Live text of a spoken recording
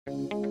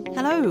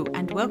Hello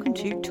and welcome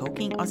to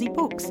Talking Aussie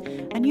Books,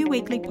 a new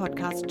weekly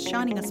podcast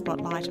shining a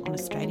spotlight on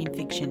Australian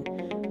fiction.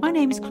 My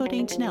name is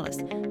Claudine Tinellis.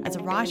 As a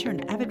writer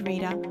and avid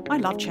reader, I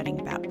love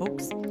chatting about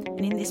books. And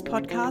in this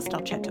podcast,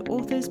 I'll chat to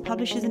authors,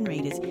 publishers and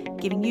readers,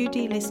 giving you,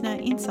 dear listener,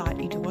 insight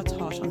into what's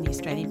hot on the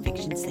Australian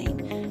fiction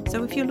scene.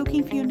 So if you're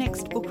looking for your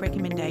next book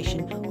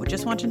recommendation or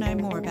just want to know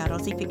more about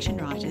Aussie fiction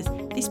writers,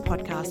 this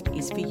podcast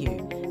is for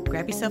you.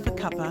 Grab yourself a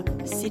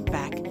cuppa, sit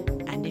back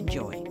and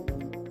enjoy.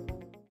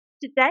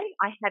 Today,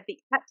 I have the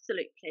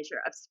absolute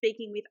pleasure of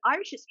speaking with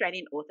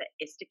Irish-Australian author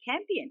Esther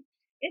Campion.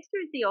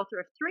 Esther is the author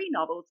of 3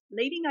 novels,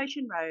 Leaving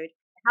Ocean Road,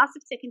 The House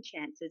of Second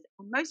Chances,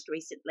 and most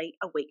recently,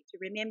 A Week to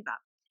Remember.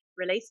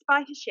 Released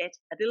by Hachette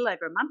a little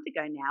over a month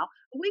ago now,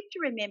 A Week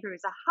to Remember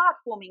is a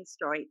heartwarming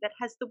story that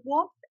has the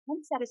warmth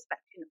and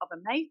satisfaction of a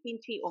Maeve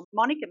Binchy or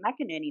Monica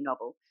McInerney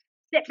novel.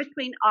 Set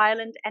between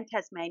Ireland and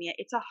Tasmania,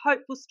 it's a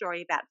hopeful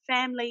story about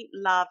family,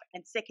 love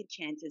and second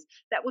chances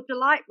that will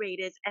delight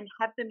readers and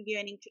have them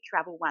yearning to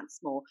travel once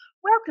more.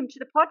 Welcome to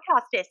the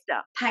podcast,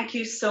 Esther. Thank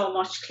you so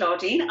much,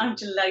 Claudine. I'm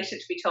delighted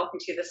to be talking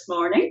to you this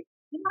morning.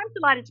 And I'm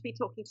delighted to be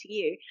talking to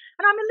you.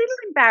 And I'm a little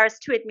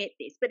embarrassed to admit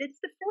this, but it's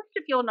the first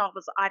of your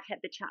novels I've had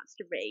the chance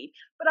to read.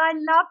 But I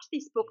loved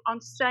this book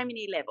on so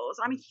many levels.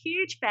 I'm a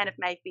huge fan of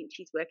Maeve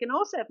Binchy's work and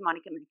also of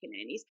Monica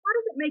McInerney's. How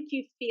does it make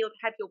you feel to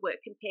have your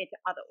work compared to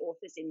other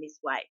authors in this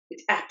way?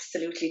 It's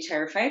absolutely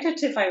terrified,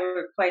 if I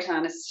were quite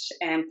honest,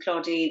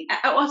 Claudine.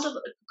 I was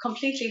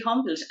completely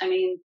humbled. I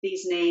mean,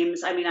 these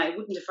names, I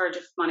wouldn't have heard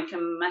of Monica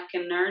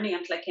McInerney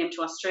until I came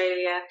to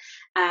Australia,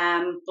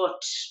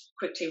 but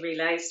quickly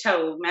realised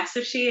how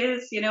massive she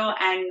is,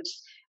 and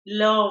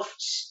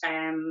loved,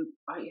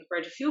 I've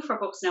read a few of her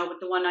books now, but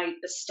the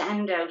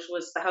standout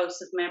was The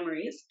House of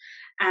Memories.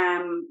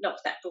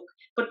 Loved that book.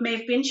 But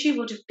Maeve Binchy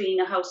would have been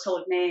a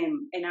household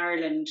name in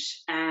Ireland,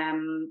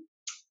 from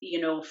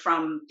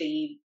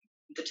the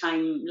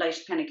time Light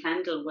a Penny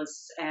Candle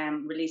was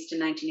released in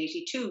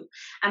 1982.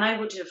 And I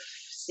would have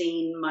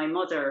seen my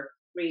mother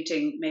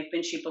reading Maeve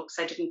Binchy books.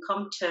 I didn't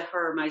come to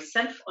her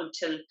myself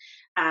until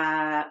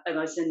I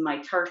was in my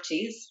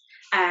 30s,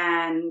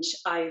 and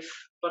I've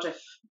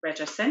read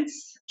her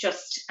since.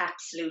 Just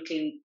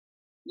absolutely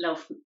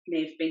love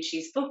Maeve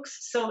Binchy's books.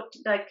 So,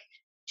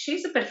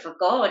 she's a bit of a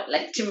god,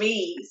 to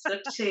me. So,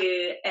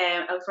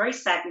 I was very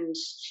saddened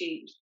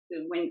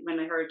when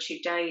I heard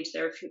she died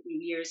there a few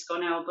years ago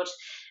now. But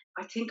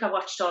I think I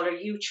watched all her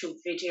YouTube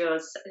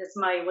videos as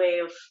my way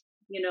of,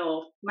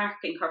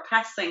 marking her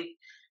passing.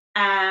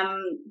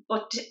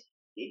 But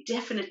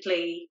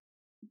definitely,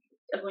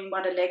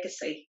 what a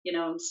legacy,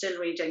 I'm still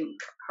reading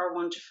her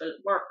wonderful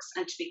works,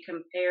 and to be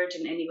compared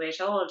in any way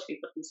at all, to be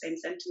put in the same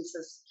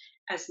sentences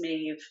as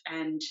Maeve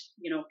and,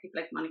 people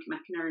like Monica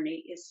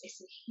McInerney is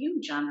a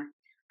huge honour.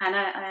 And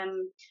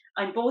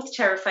I'm both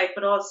terrified,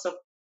 but also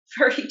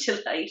very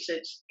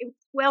delighted.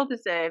 It's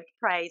well-deserved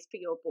praise for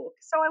your book.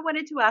 So I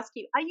wanted to ask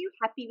you, are you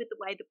happy with the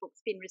way the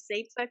book's been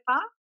received so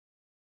far?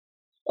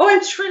 Oh,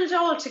 I'm thrilled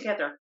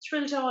altogether.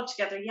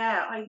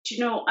 Yeah, I'm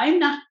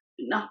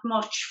not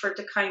much for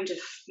the kind of,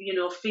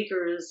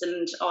 figures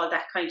and all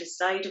that kind of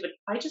side of it.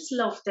 I just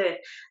love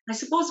I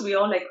suppose we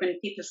all like when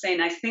people say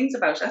nice things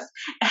about us,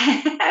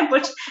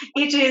 but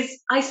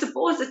I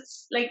suppose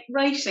it's like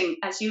writing,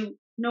 as you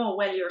know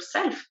well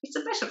yourself. It's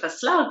a bit of a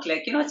slog,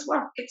 it's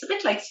work. It's a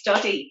bit like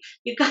study.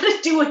 You've got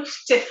to do it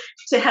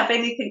to have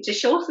anything to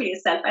show for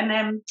yourself.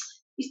 And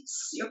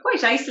you're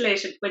quite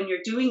isolated when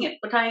you're doing it,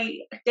 but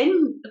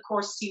then of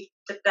course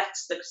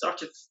that's the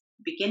sort of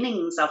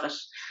beginnings of it.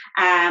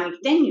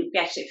 Then you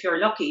get, if you're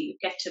lucky, you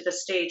get to the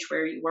stage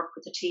where you work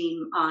with a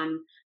team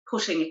on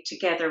putting it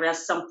together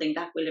as something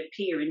that will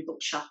appear in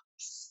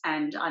bookshops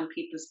and on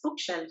people's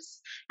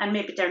bookshelves, and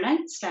maybe their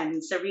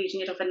nightstands, they're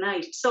reading it of a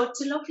night. So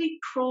it's a lovely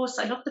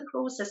process. I love the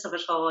process of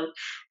it all.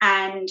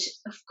 And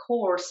of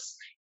course,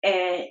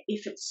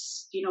 if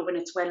it's, when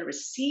it's well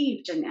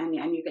received and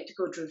you get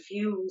good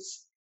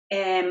reviews,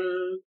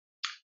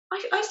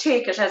 I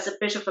take it as a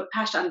bit of a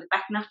pat on the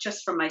back, not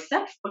just for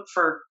myself, but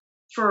for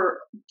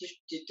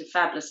the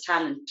fabulous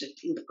talent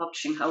in the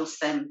publishing house,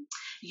 and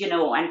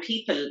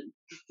people,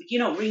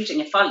 reading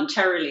it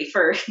voluntarily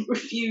for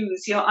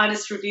reviews,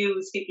 honest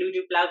reviews, people who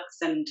do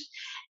blogs, and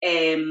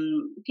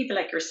people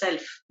like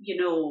yourself,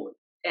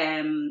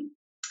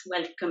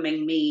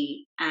 welcoming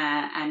me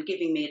and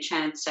giving me a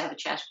chance to have a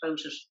chat about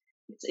it.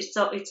 It's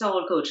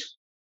all good.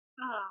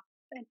 Ah,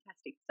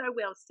 fantastic. So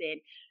well said.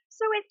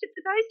 So, Esther,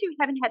 for those who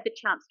haven't had the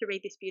chance to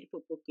read this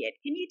beautiful book yet,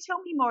 can you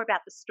tell me more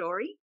about the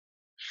story?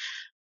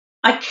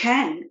 I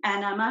can,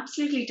 and I'm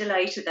absolutely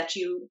delighted that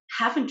you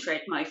haven't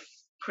read my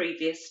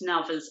previous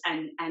novels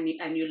and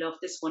you love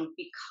this one,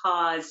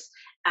 because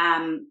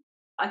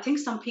I think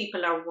some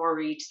people are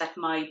worried that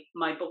my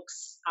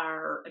books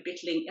are a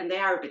bit linked, and they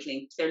are a bit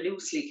linked. They're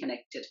loosely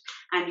connected,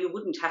 and you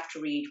wouldn't have to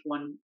read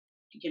one,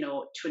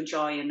 to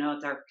enjoy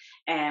another.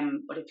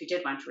 But if you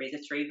did want to read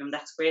the 3 of them,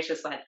 that's great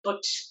as well.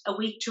 But A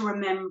Week to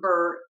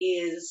Remember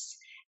is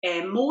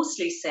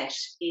mostly set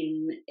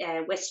in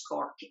West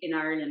Cork in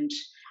Ireland,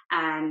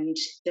 and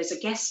there's a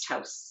guest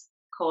house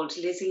called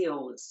Lizzie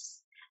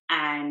O's,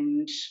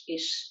 and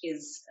it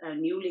is a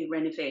newly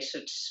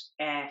renovated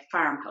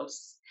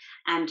farmhouse,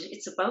 and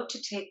it's about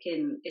to take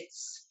in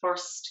its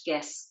first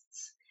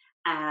guests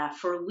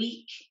for a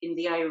week in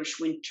the Irish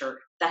winter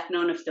that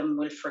none of them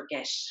will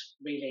forget,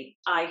 really.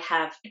 I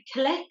have a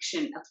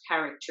collection of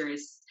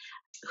characters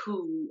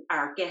who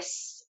are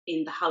guests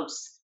in the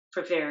house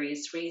for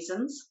various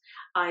reasons.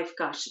 I've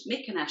got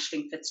Mick and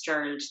Aisling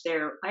Fitzgerald.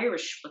 They're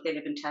Irish, but they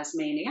live in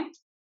Tasmania.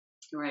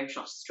 They're Irish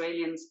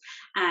Australians.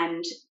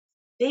 And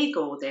they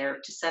go there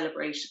to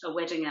celebrate a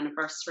wedding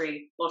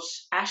anniversary. But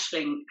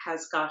Aisling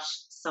has got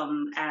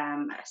some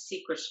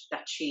secret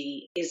that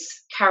she is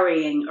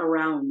carrying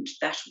around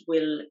that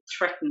will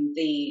threaten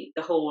the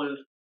whole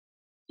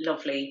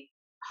lovely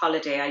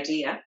holiday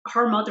idea.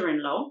 Her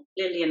mother-in-law,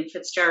 Lillian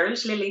Fitzgerald,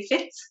 Lily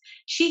Fitz,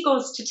 she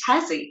goes to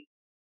Tassie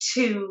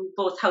to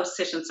both house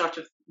sit and sort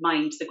of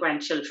mind the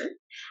grandchildren.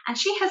 And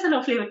she has a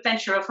lovely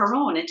adventure of her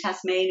own in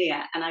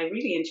Tasmania. And I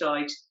really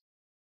enjoyed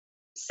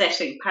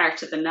setting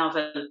part of the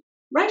novel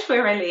right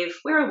where I live,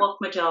 where I walk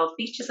my dog,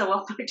 beaches I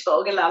walk my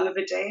dog along of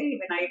a day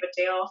when I have a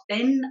day off.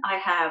 Then I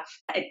have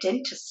a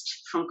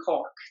dentist from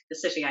Cork, the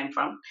city I'm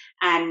from,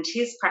 and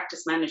his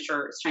practice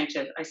manager is trying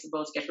to, I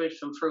suppose, get rid of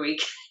him for a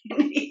week.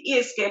 He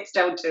escapes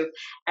down to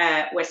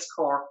West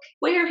Cork,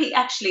 where he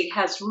actually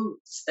has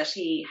roots that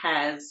he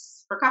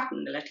has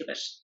forgotten a little bit.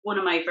 One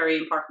of my very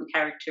important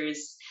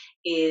characters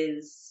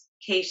is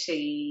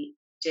Katie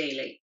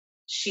Daly.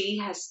 She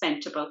has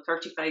spent about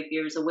 35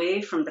 years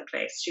away from the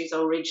place. She's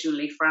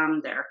originally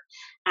from there.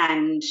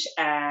 And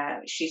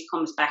she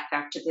comes back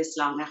after this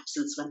long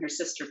absence when her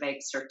sister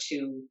begs her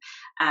to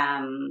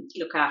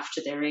look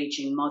after their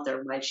aging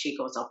mother while she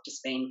goes up to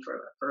Spain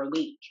for a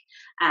week.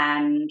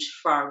 And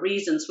for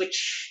reasons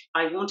which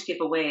I won't give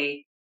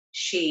away,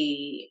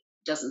 she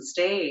doesn't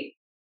stay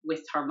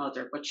with her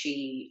mother, but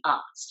she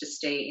opts to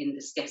stay in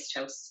this guest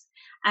house.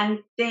 And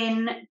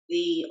then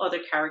the other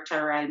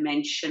character I'll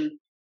mention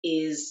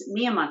is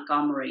Mia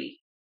Montgomery,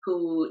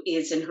 who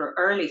is in her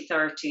early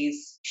 30s.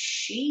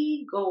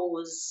 She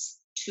goes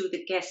to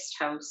the guest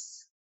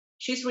house.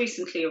 She's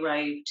recently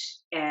arrived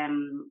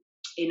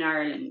in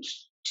Ireland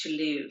to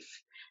live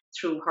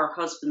through her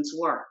husband's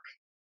work.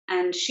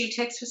 And she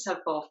takes herself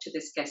off to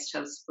this guest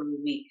house for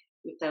a week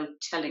without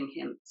telling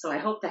him. So I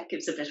hope that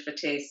gives a bit of a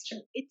taste.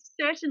 It's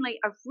certainly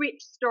a rich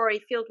story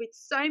filled with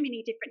so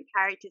many different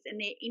characters and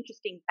their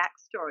interesting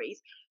backstories.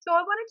 So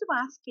I wanted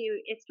to ask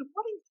you, Esther,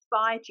 what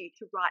inspired you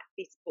to write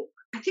this book?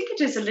 I think it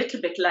is a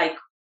little bit like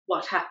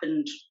what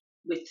happened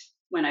with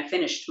when I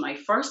finished my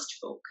first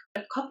book.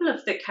 A couple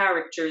of the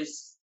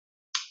characters,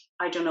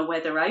 I don't know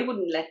whether I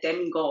wouldn't let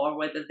them go or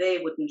whether they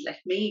wouldn't let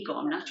me go.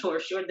 I'm not sure.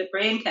 The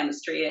brain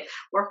chemistry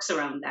works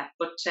around that.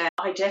 But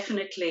I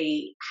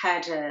definitely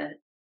had a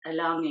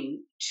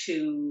longing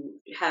to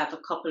have a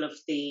couple of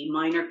the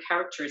minor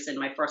characters in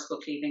my first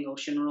book, Leaving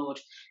Ocean Road,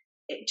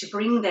 to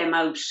bring them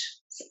out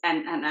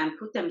and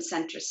put them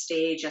centre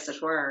stage, as it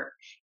were,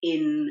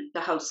 in the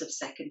House of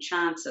Second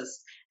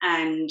Chances.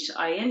 And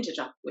I ended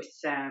up with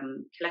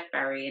Colette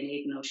Barry and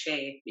Aidan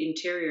O'Shea,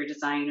 interior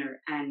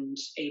designer and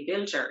a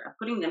builder,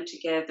 putting them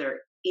together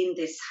in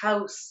this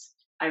house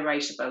I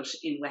write about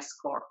in West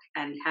Cork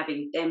and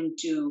having them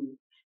do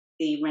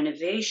the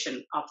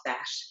renovation of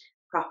that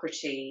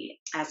property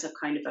as a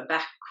kind of a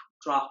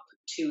backdrop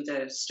to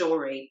the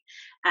story.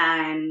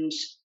 And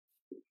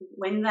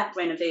when that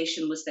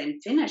renovation was then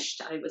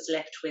finished, I was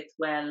left with,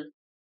 well,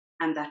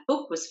 and that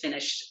book was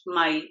finished,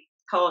 my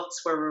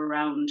thoughts were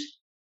around,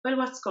 well,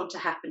 what's going to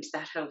happen to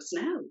that house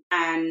now?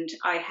 And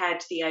I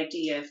had the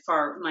idea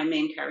for my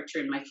main character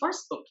in my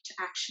first book to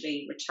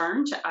actually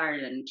return to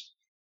Ireland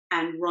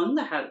and run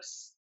the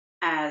house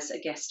as a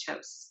guest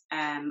house.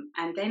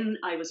 And then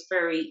I was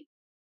very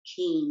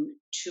keen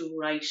to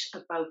write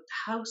about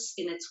the house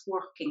in its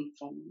working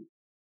form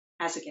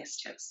as a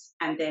guest house.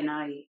 And then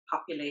I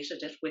populated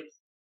it with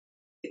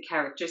the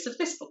characters of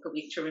this book, A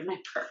Week to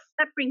Remember.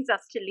 That brings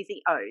us to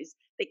Lizzie O's,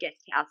 the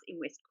guest house in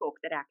West Cork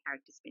that our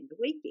characters spend the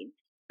week in.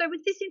 So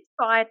was this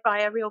inspired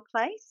by a real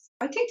place?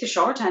 I think the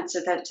short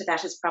answer to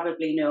that is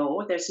probably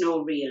no. There's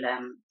no real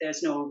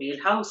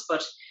house,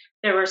 but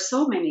there are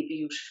so many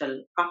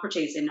beautiful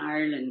properties in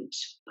Ireland.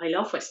 I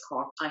love West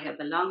Cork. I have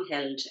a long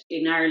held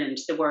in Ireland.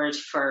 The word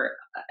for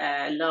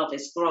love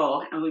is grow,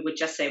 and we would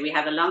just say we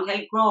have a long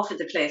held grow for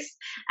the place.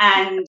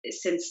 And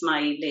since my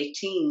late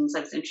teens,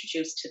 I was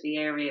introduced to the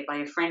area by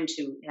a friend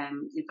who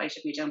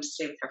invited me down to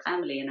stay with her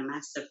family in a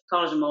massive,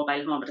 call it a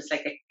mobile home, but it's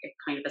like a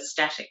kind of a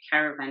static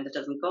caravan that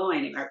doesn't go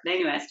anywhere. But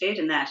anyway, I stayed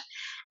in that.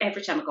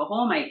 Every time I go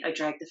home, I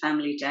drag the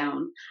family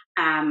down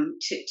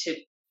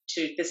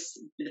to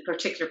the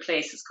particular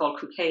place. Is called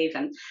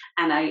Crookhaven,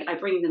 and I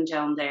bring them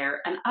down there.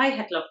 And I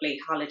had lovely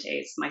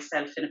holidays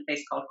myself in a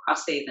place called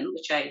Crosshaven,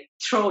 which I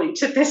throw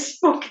into this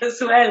book as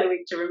well, A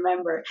Week to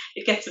Remember.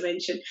 It gets a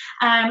mention.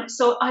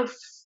 So I've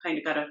kind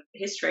of got a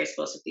history, I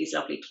suppose, of these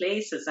lovely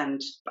places, and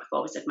I've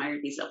always admired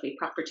these lovely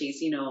properties.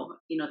 You know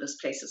those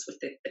places with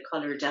the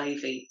coloured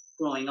ivy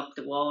growing up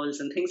the walls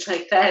and things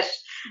like that.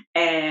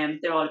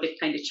 They're all a bit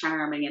kind of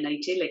charming and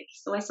idyllic.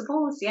 So I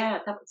suppose, yeah,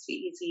 that was the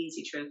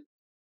easy truth.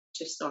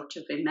 to sort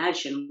of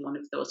imagine one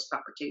of those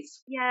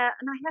properties. Yeah,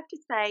 and I have to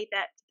say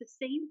that the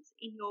scenes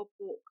in your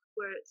book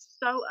were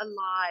so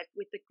alive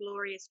with the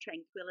glorious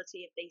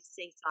tranquility of these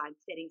seaside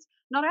settings,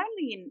 not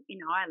only in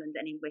Ireland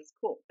and in West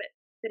Cork,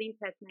 but in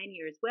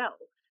Tasmania as well.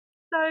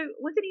 So,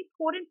 was it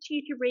important to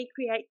you to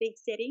recreate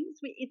these settings?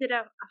 Is it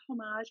a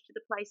homage to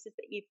the places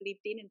that you've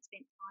lived in and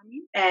spent time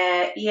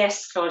in?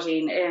 Yes,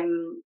 Claudine.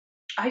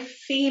 I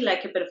feel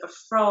like a bit of a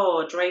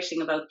fraud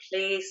writing about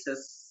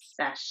places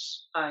that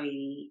I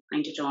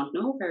kind of don't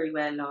know very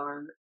well,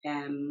 or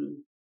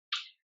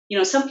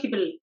some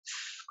people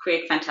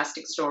create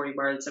fantastic story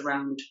worlds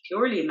around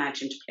purely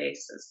imagined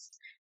places.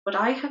 But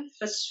I have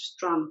a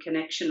strong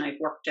connection. I've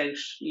worked out,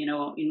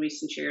 in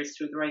recent years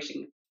through the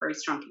writing, a very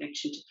strong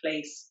connection to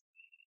place.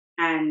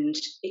 And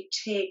it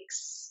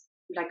takes,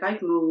 like,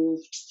 I've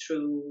moved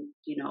through,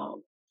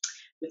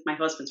 with my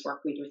husband's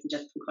work, we lived in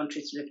different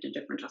countries, lived in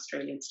different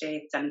Australian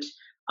states. And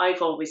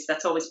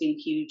that's always been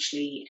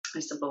hugely,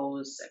 I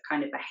suppose,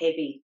 kind of a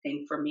heavy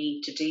thing for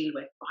me to deal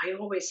with. I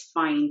always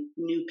find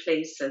new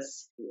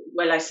places.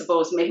 Well, I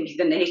suppose maybe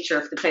the nature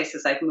of the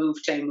places I've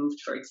moved to. I moved,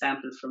 for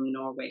example, from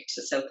Norway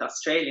to South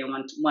Australia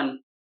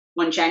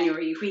one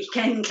January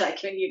weekend,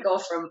 like when you go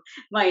from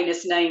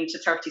 -9 to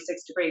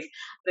 36 degrees,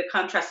 the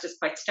contrast is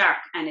quite stark,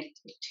 and it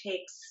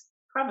takes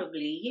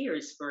probably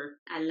years for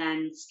a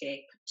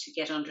landscape to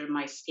get under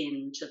my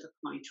skin to the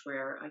point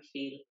where I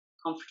feel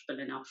comfortable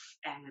enough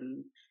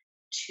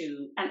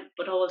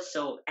but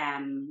also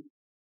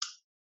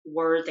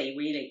worthy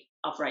really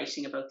of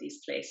writing about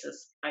these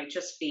places. I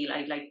just feel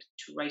I like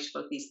to write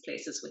about these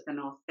places with an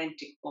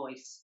authentic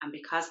voice, and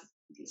because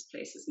these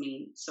places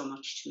mean so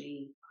much to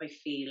me, I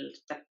feel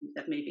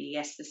that maybe,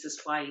 yes, this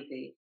is why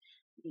the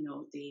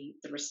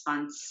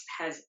response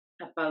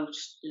about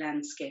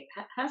landscape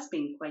has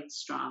been quite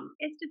strong.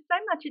 Esther, so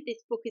much of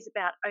this book is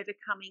about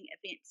overcoming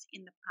events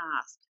in the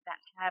past that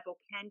have or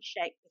can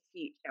shape the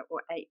future,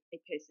 or a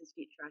person's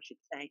future, I should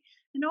say,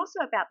 and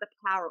also about the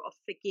power of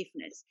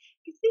forgiveness.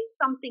 Is this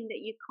something that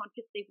you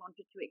consciously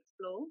wanted to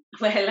explore?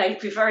 Well, I'd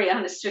be very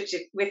honest with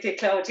you,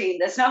 Claudine.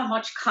 There's not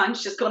much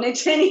conscious going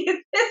into any of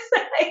this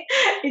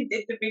in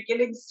the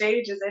beginning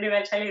stages. Anyway,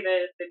 I'll tell you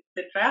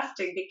the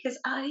drafting, because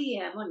I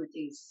am one of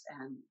these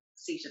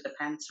seat of the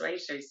pants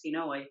writers.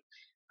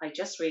 I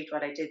just read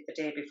what I did the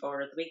day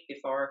before or the week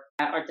before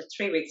or the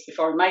 3 weeks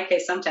before, in my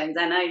case sometimes,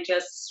 and I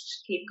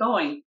just keep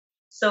going.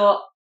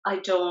 So I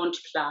don't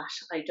plot.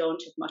 I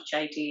don't have much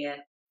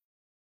idea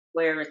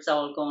where it's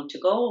all going to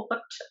go,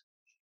 but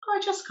I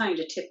just kind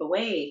of tip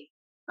away.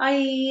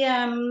 I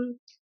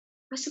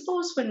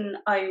suppose when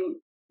I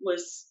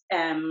was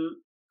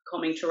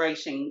coming to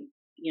writing,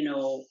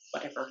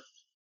 whatever,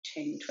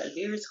 10, 12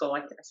 years ago,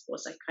 I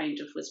suppose I kind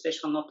of was a bit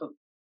hung up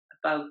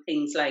about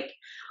things like,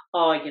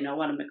 what am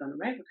I going to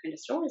write? What kind of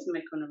stories am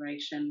I going to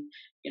write? And,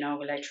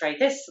 will I try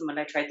this? And will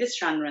I try this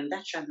genre and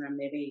that genre? And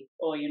maybe,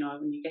 when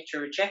you get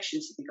your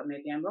rejections, you think,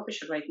 maybe I'm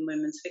rubbish at writing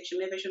women's fiction.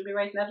 Maybe I shouldn't be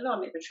writing that at all.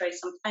 Maybe try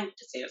some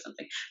fantasy or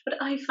something.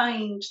 But I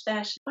find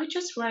that I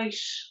just write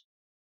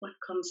what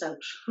comes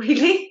out,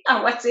 really,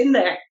 or what's in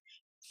there.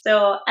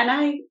 So, and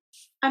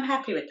I'm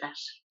happy with that,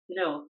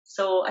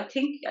 So I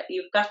think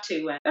you've got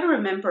to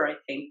remember, I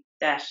think,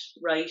 that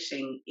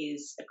writing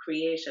is a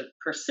creative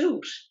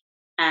pursuit.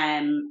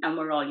 And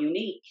we're all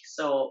unique.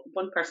 So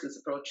one person's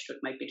approach to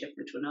it might be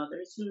different to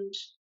another's. And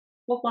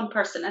what one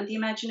person, and the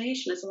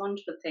imagination is a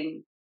wonderful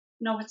thing.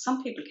 What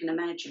some people can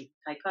imagine,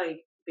 like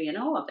I'd be in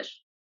awe of it,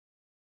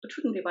 but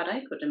wouldn't be what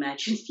I could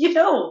imagine,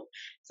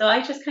 So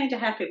I just kind of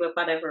happy with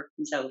whatever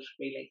comes out,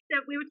 really. So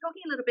we were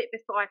talking a little bit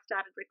before I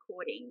started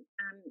recording,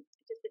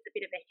 just as a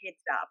bit of a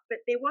heads up, but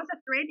there was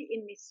a thread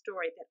in this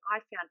story that I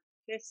found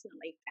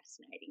personally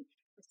fascinating.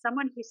 As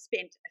someone who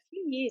spent a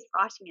few years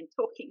writing and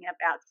talking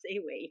about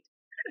seaweed,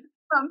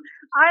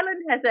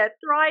 Ireland has a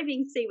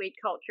thriving seaweed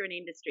culture and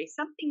industry,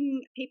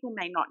 something people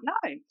may not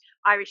know.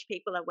 Irish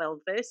people are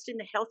well versed in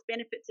the health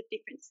benefits of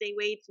different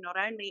seaweeds, not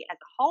only as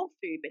a whole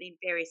food, but in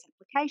various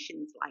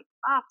applications like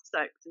bath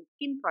soaps and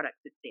skin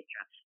products, etc.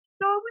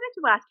 So I wanted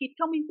to ask you,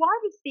 tell me, why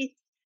was this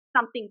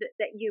something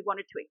that you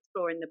wanted to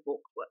explore in the book?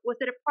 Was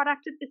it a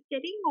product of the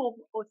setting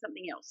or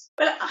something else?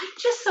 Well, I'm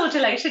just so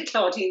delighted,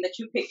 Claudine, that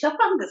you picked up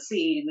on the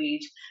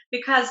seaweed,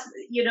 because,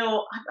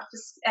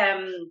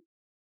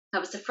 I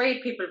was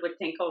afraid people would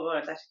think,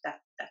 that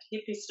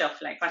hippie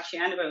stuff, like what's she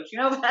on about,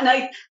 And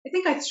I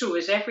think I threw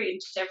it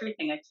into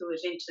everything. I threw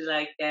it into,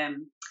 like,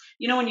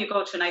 when you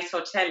go to a nice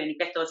hotel and you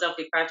get those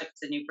lovely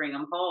products and you bring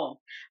them home.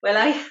 Well,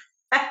 I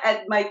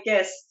had my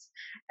guests,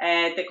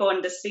 they go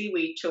on the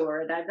seaweed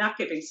tour, and I'm not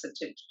giving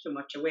too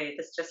much away.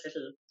 There's just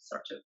little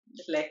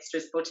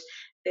extras, but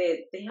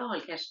they all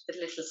get the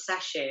little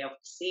sachet of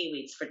the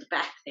seaweeds for the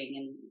bath thing,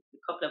 and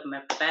a couple of them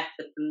have the bath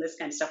and this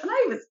kind of stuff. And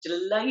I was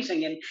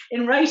delighting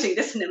in writing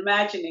this and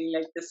imagining,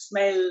 like, the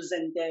smells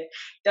and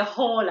the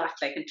whole lot,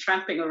 like, and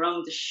tramping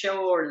around the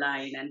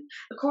shoreline. And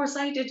of course,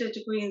 I did a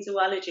degree in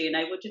zoology, and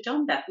I would have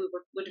done that. We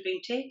would have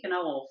been taken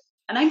off.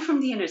 And I'm from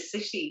the inner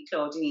city,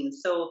 Claudine,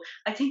 so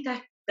I think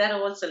that that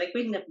also, like,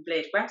 we didn't have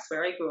blade grass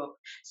where I grew up.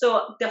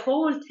 So the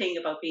whole thing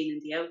about being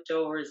in the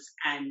outdoors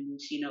and,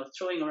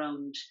 throwing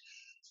around,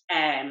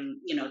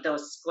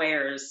 those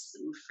squares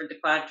for the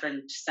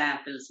quadrant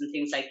samples and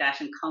things like that,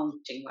 and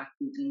counting what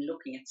and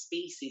looking at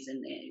species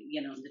and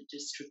the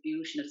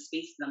distribution of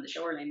species on the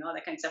shoreline, all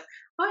that kind of stuff.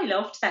 I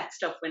loved that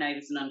stuff when I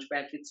was an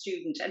undergraduate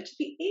student, and to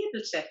be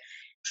able to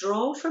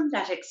draw from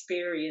that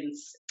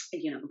experience,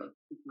 but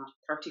not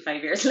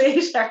 35 years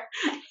later,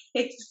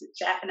 it's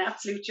an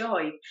absolute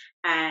joy.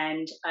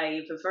 And I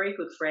have a very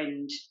good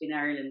friend in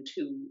Ireland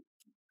who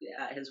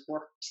has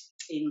worked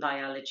in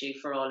biology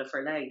for all of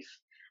her life.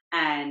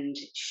 And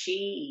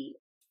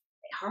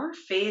her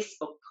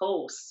Facebook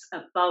posts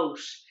about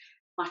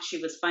what she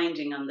was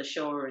finding on the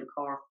shore in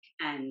Cork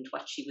and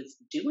what she was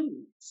doing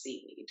with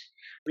seaweed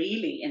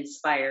really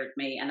inspired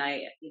me. And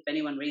if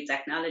anyone reads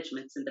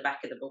acknowledgements in the back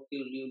of the book,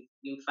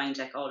 you'll find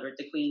I call her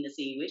the Queen of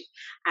Seaweed.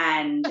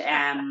 And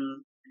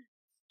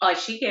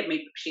she gave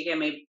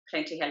me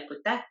plenty help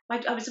with that.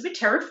 I was a bit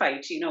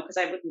terrified, because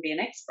I wouldn't be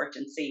an expert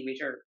in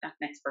seaweed, or not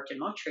an expert in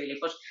much really.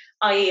 But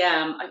I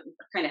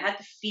kind of had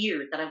the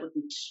fear that I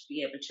wouldn't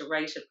be able to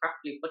write it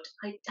properly. But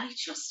I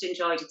just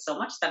enjoyed it so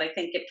much that I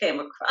think it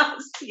came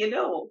across,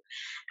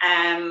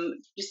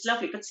 just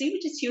lovely. But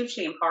seaweed is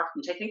hugely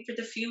important, I think, for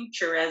the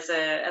future as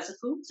a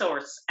food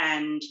source,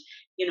 and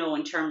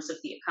in terms of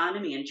the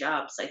economy and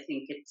jobs. I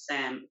think it's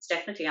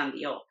definitely on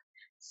the up.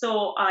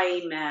 So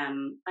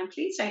I'm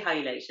pleased I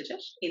highlighted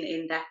it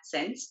in that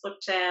sense, but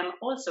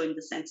also in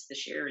the sense of the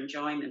sheer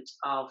enjoyment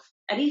of,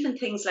 and even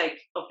things like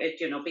of it,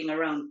 being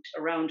around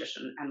it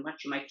and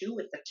what you might do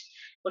with it,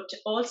 but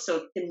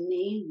also the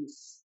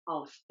names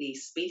of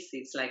these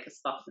species like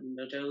Aspophon,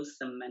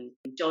 Nodosum, and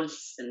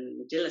Dulce,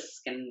 and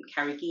Dillisk, and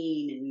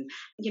Carrageen,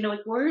 and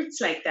words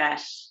like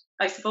that.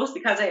 I suppose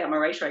because I am a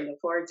writer, I love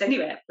words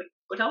anyway,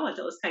 but all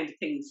those kind of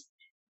things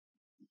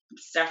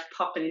start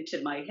popping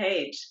into my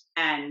head,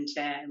 and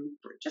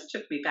just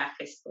took me back,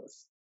 I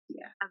suppose.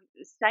 Yeah. I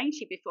was saying to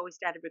you before we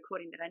started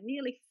recording that I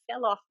nearly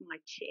fell off my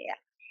chair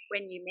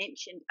when you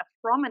mentioned a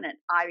prominent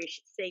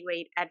Irish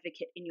seaweed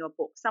advocate in your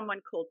book,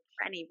 someone called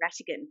Franny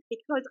Rattigan,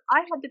 because I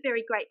had the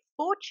very great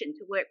fortune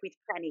to work with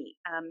Franny,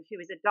 who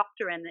is a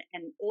doctor and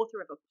author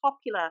of a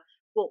popular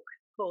book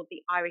called The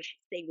Irish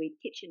Seaweed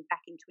Kitchen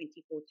back in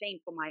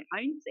 2014 for my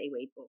own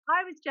seaweed book.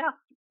 I was just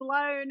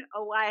blown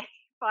away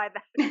by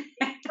that.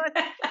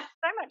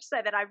 So much so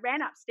that I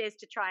ran upstairs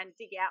to try and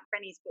dig out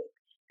Franny's book.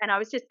 And I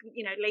was just,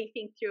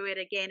 leafing through it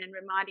again and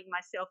reminding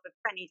myself of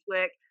Franny's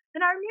work.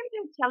 And I remember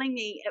her telling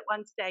me at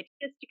one stage,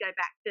 just to go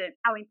back to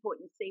how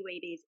important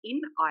seaweed is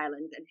in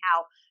Ireland and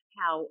how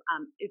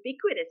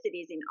ubiquitous it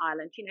is in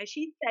Ireland.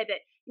 She'd say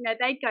that,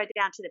 they'd go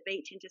down to the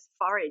beach and just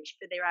forage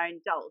for their own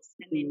dulse,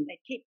 and then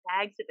they'd keep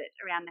bags of it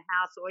around the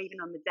house or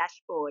even on the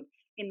dashboard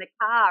in the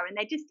car, and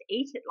they just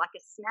eat it like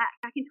a snack.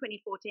 Back in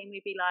 2014,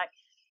 we'd be like,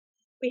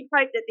 we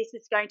hope that this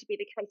is going to be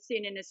the case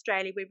soon in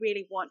Australia. We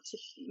really want to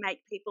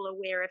make people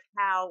aware of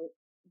how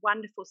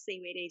wonderful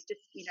seaweed is,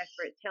 just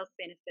for its health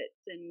benefits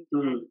and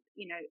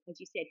as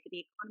you said, for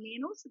the economy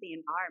and also the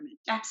environment.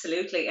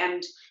 Absolutely.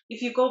 And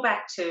if you go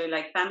back to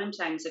like famine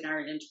times in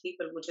Ireland,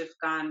 people would have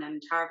gone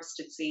and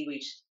harvested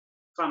seaweed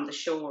from the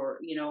shore,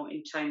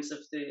 in times of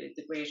the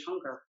Great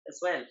Hunger as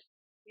well.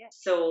 Yes.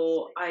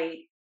 So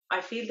I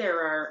feel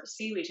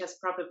seaweed has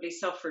probably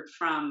suffered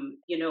from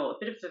a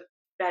bit of a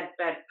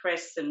bad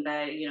press, and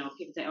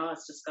people think, oh,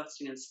 it's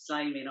disgusting and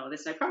slimy and all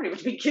this, and I probably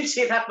would be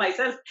guilty of that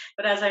myself.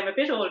 But as I'm a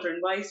bit older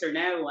and wiser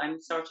now, I'm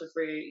sort of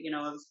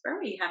I was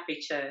very happy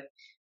to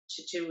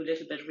do a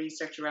little bit of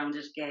research around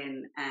it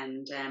again,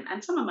 and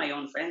some of my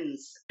own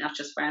friends, not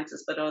just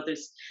Frances but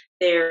others,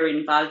 they're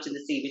involved in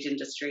the seaweed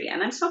industry,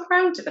 and I'm so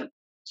proud of them.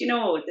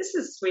 This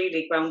is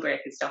really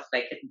groundbreaking stuff,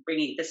 like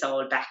bringing this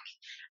all back.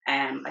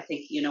 I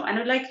think,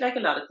 and like a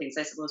lot of things,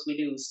 I suppose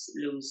we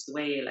lose the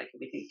way. Like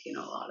we think,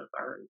 all of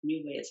our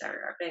new ways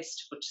are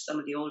best, but some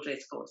of the old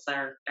ways, of course,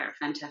 are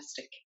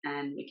fantastic,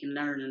 and we can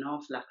learn an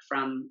awful lot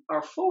from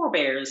our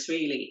forebears,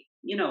 really.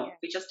 If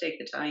we just take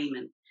the time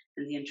and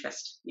the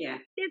interest. Yeah.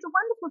 There's a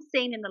wonderful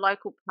scene in the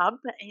local pub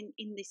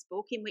in this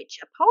book in which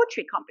a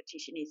poetry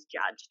competition is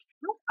judged.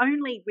 Not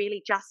only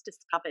really just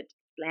discovered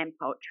slam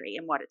poetry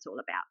and what it's all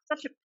about,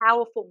 such a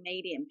powerful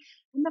medium.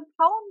 And the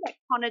poem that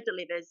Connor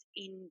delivers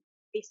in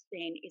this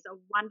scene is a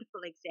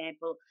wonderful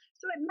example.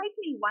 So it made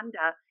me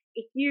wonder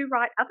if you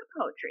write other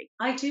poetry.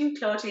 I do,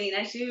 Claudine.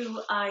 I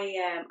do.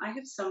 I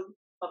have some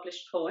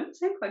published poems,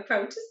 I'm quite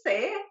proud to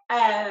say.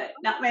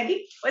 Not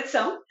many, but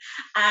some.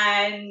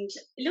 And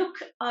look,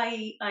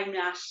 I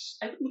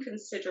wouldn't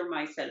consider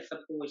myself a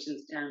poet in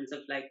terms of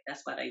like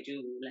that's what I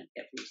do like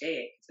every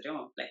day. Because I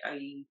don't like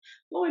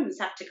poems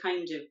have to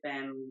kind of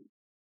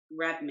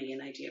grab me.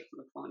 An idea from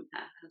a poem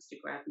has to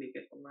grab me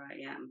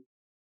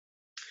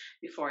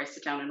before I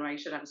sit down and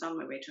write it. I was on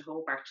my way to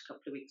Hobart a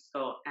couple of weeks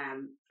ago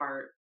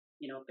for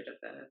a bit of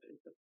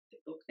a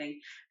book thing,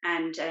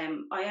 and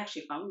I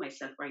actually found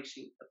myself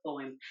writing a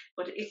poem,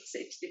 but it's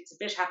a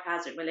bit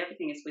haphazard. Well,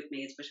 everything is with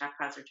me is a bit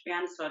haphazard, to be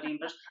honest, Claudine.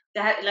 But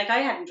that, like, I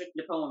hadn't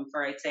written a poem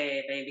for, I'd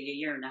say, maybe a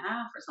year and a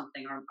half or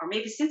something, or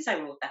maybe since I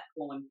wrote that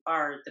poem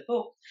for the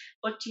book.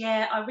 But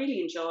yeah, I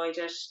really enjoyed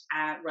it.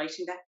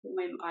 Writing that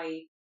poem,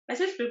 I was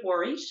a little bit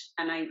worried,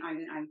 and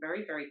I'm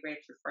very, very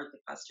grateful for the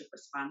positive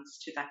response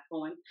to that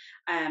poem.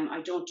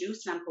 I don't do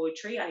slam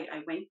poetry.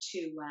 I went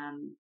to,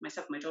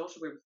 myself and my daughter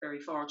were very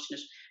fortunate.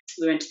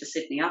 We went to the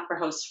Sydney Opera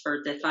House for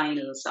the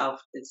finals of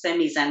the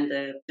semis and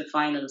the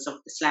finals of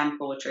the slam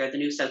poetry, or the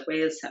New South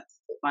Wales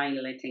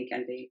final, I think,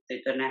 and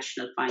the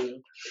national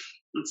final.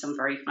 And some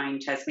very fine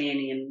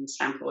Tasmanian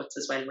slam poets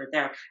as well were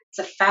there.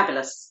 It's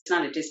it's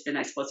not a discipline,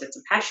 I suppose, it's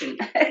a passion.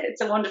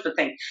 It's a wonderful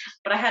thing.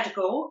 But I had to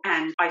go,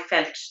 and I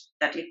felt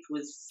that it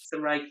was the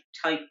right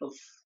type of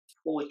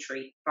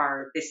poetry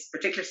for this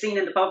particular scene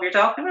in the pub you're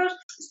talking about.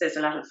 There's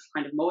a lot of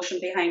kind of motion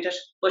behind it.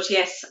 But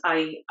yes,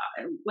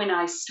 when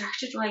I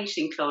started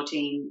writing,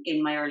 Claudine,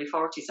 in my early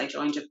 40s, I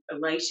joined a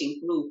writing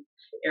group,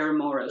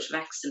 Eremore, out of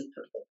accident,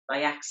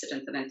 by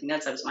accident than anything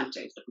else. I was looking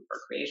for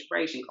a creative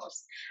writing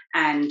course.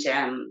 And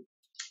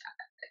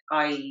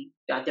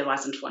there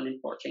wasn't one in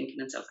Port Lincoln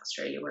in South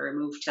Australia where I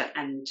moved to,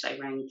 and I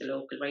rang the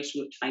local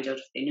writing group to find out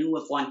if they knew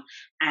of one,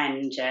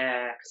 and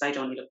because I'd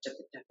only looked at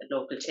the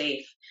local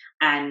TAFE,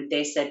 and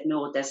they said,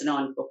 no, there's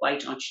none, but why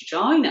don't you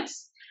join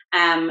us?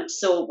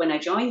 So when I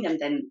joined them,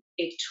 then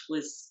it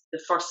was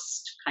the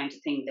first kind of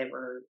thing they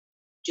were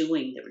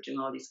doing. They were doing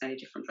all these kind of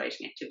different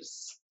writing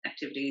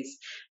activities,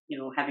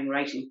 having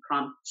writing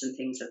prompts and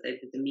things at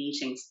the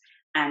meetings,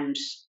 and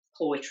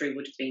poetry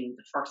would have been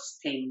the first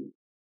thing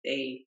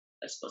they,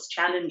 I suppose,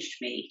 challenged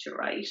me to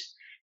write.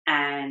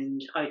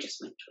 And I just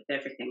went with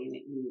everything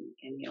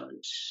in the old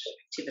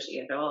activity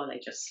at all. I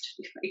just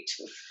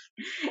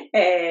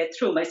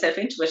threw myself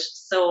into it.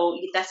 So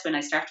that's when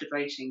I started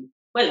writing.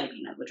 Well, I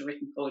mean, I would have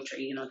written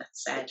poetry,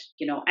 that's sad,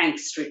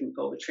 angst-ridden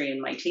poetry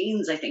in my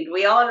teens. I think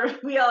we all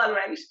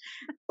write.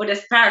 But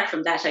apart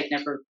from that, I'd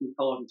never written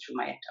a poem through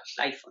my adult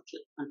life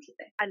until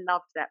then. I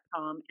loved that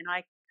poem, and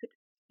I could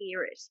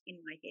hear it in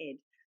my head.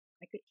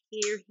 I could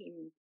hear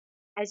him,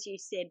 as you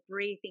said,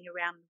 breathing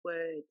around the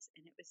words,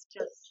 and it was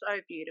just so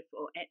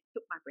beautiful. It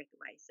took my breath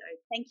away. So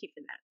thank you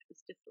for that. It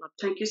was just lovely.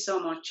 Thank you so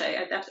much.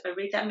 I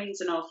read that means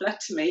an awful lot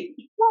to me.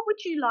 What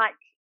would you like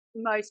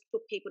most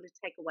for people to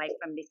take away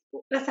from this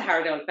book? That's a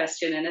hard old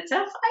question in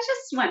itself. I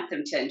just want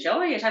them to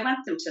enjoy it. I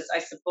want them to, I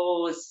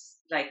suppose,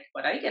 like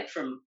what I get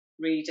from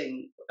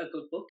reading a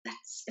good book,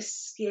 that's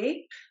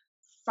escape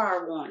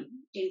for one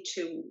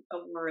into a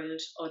world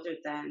other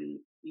than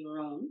your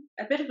own.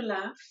 A bit of a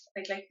laugh.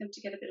 I'd like them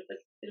to get a bit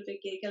of a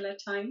giggle at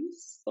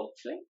times,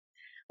 hopefully.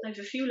 I have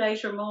a few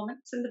lighter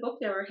moments in the book.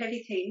 There are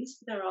heavy themes,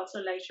 but there are also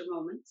lighter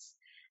moments.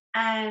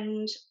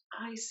 And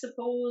I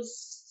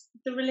suppose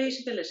the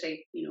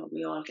relatability,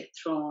 we all get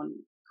thrown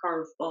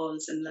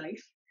curveballs in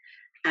life,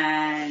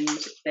 and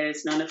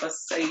there's none of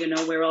us,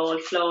 we're all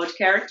flawed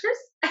characters,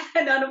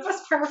 none of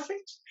us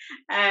perfect,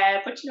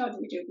 but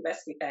we do the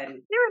best we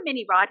can. There are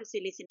many writers who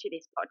listen to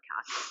this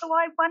podcast, so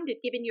I wondered,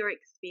 given your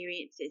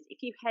experiences, if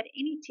you had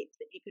any tips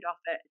that you could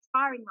offer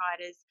aspiring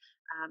writers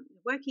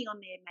working on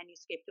their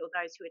manuscript, or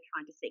those who are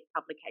trying to seek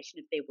publication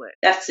of their work.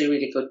 That's a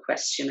really good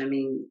question. I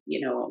mean,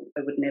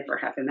 I would never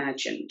have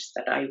imagined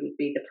that I would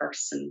be the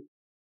person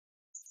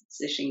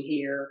sitting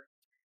here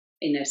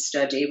in a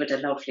study with a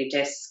lovely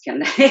desk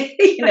and,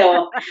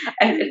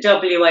 and a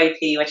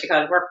WIP, what you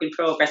call work in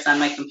progress, on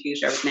my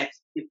computer. I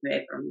would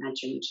never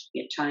imagined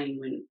a time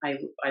when I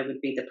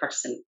would be the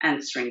person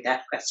answering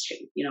that question.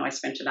 I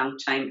spent a long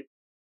time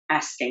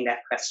asking that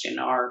question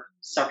or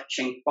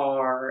searching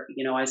for,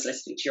 I was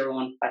listening to your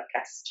own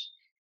podcast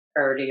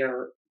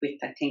earlier with,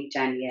 I think,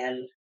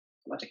 Danielle,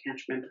 I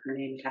can't remember her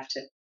name. You have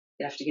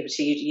to give it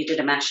to you. You did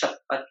a mashup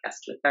podcast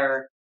with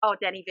her. Oh,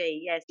 Danny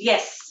V, yes.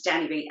 Yes,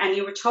 Danny V. And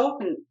you were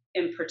talking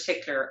in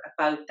particular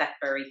about that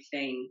very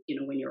thing.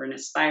 When you're an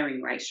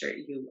aspiring writer,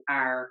 you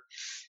are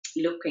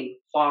looking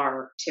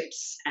for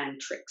tips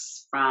and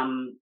tricks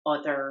from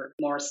other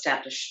more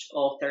established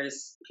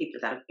authors,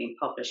 people that have been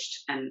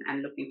published, and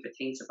looking for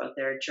things about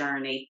their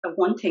journey. But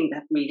one thing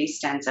that really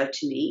stands out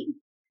to me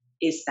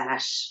is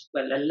that,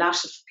 a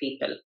lot of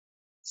people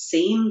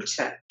seem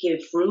to give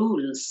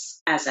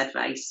rules as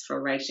advice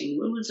for writing,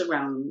 rules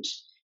around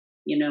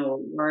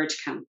word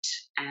count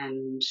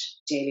and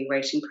daily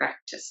writing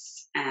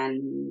practice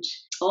and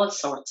all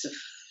sorts of,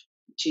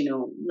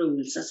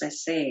 rules. As I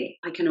say,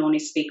 I can only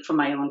speak from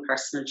my own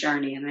personal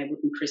journey, and I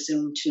wouldn't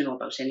presume to know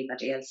about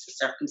anybody else's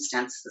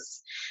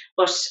circumstances.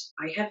 But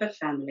I have a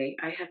family,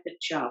 I have a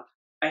job,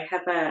 I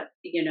have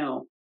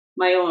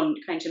my own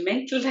kind of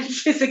mental and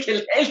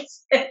physical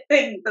health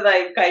thing that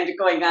I'm kind of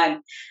going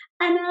on.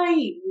 And I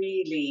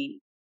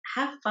really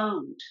have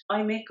found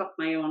I make up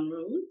my own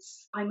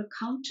rules. I'm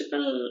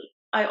accountable.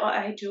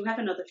 I do have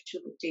another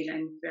 2-book deal.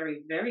 I'm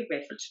very, very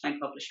grateful to my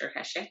publisher,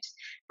 Hachette.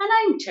 And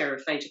I'm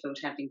terrified about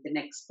having the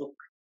next book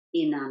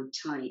in on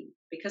time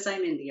because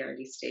I'm in the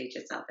early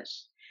stages of it.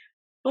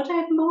 But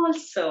I'm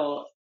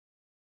also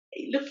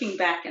looking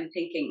back and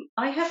thinking,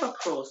 I have a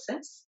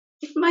process.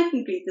 It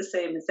mightn't be the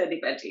same as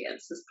anybody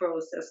else's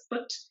process,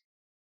 but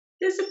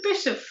there's a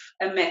bit of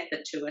a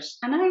method to it.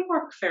 And I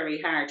work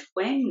very hard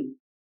when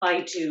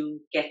I do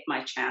get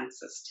my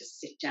chances to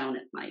sit down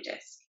at my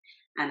desk.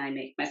 And I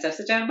make myself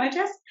sit down at my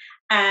desk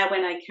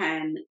when I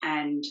can.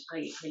 And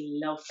I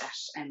love that.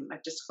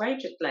 I've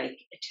described it like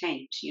a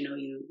tent.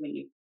 When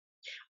you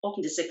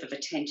open the zip of a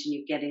tent and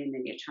you get in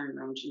and you turn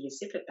around and you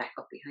zip it back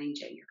up behind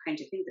you and you're kind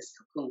of in this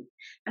cocoon.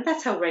 And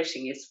that's how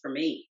writing is for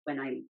me when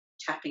I'm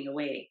tapping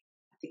away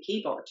at the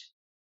keyboard.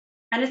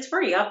 And it's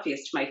very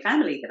obvious to my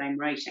family that I'm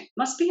writing.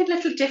 Must be a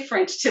little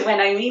different to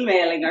when I'm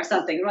emailing or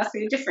something. It must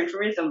be a different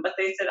rhythm. But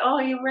they said, "Oh,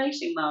 you're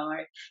writing, Mum."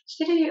 Or,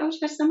 she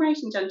got some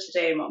writing done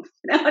today, Mum.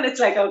 And it's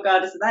like, oh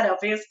God, isn't that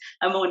obvious?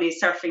 I'm only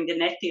surfing the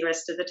net the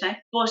rest of the time.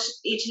 But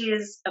it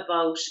is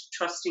about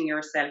trusting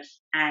yourself.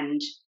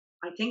 And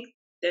I think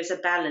there's a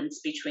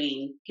balance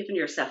between giving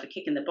yourself a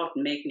kick in the butt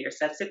and making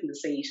yourself sit in the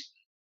seat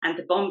and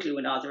the bum glue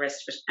and all the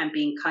rest of it, and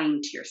being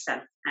kind to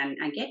yourself and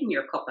getting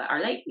your cuppa or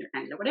lighting your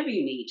candle or whatever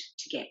you need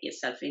to get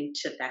yourself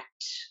into that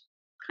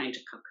kind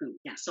of cocoon.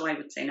 Yeah, so I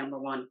would say number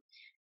one,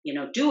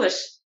 do it,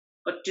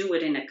 but do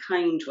it in a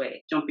kind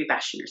way. Don't be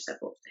bashing yourself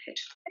over the head.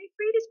 And if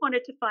readers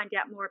wanted to find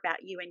out more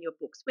about you and your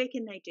books, where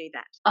can they do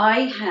that?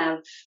 I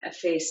have a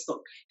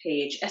Facebook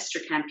page. Esther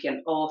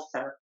Campion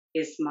Author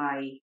is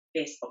my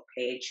Facebook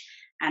page,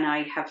 and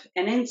I have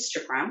an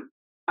Instagram.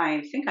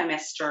 I think I'm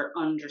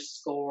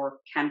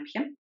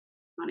Esther_Campion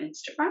on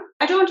Instagram.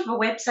 I don't have a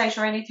website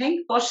or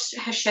anything, but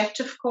Hachette,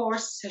 of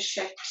course,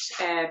 Hachette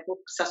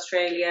Books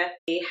Australia,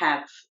 they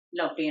have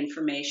lovely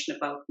information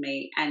about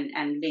me and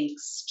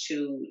links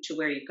to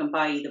where you can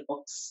buy the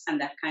books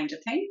and that kind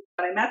of thing.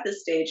 But I'm at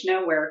this stage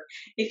now where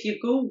if you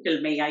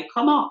Google me, I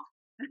come up,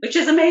 which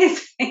is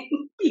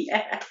amazing.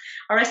 Yeah.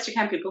 Or Esther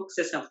Campion Books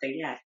or something.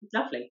 Yeah, it's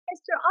lovely.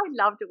 Esther, I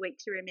loved A Week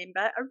to Remember.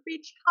 A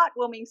rich,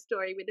 heartwarming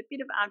story with a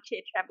bit of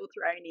armchair travel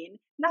thrown in.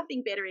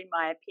 Nothing better in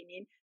my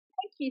opinion.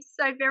 Thank you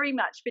so very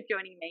much for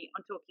joining me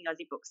on Talking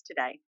Aussie Books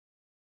today.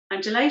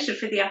 I'm delighted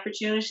for the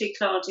opportunity,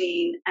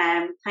 Claudine.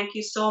 Thank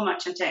you so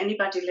much. And to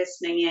anybody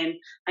listening in,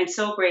 I'm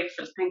so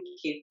grateful. Thank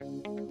you.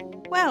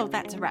 Well,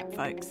 that's a wrap,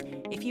 folks.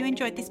 If you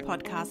enjoyed this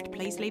podcast,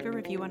 please leave a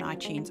review on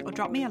iTunes or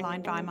drop me a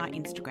line via my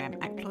Instagram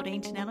at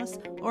Claudine Tinellis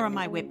or on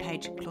my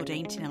webpage,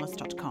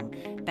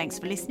 claudinetинеллис.com. Thanks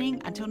for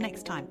listening. Until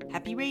next time,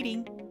 happy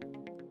reading.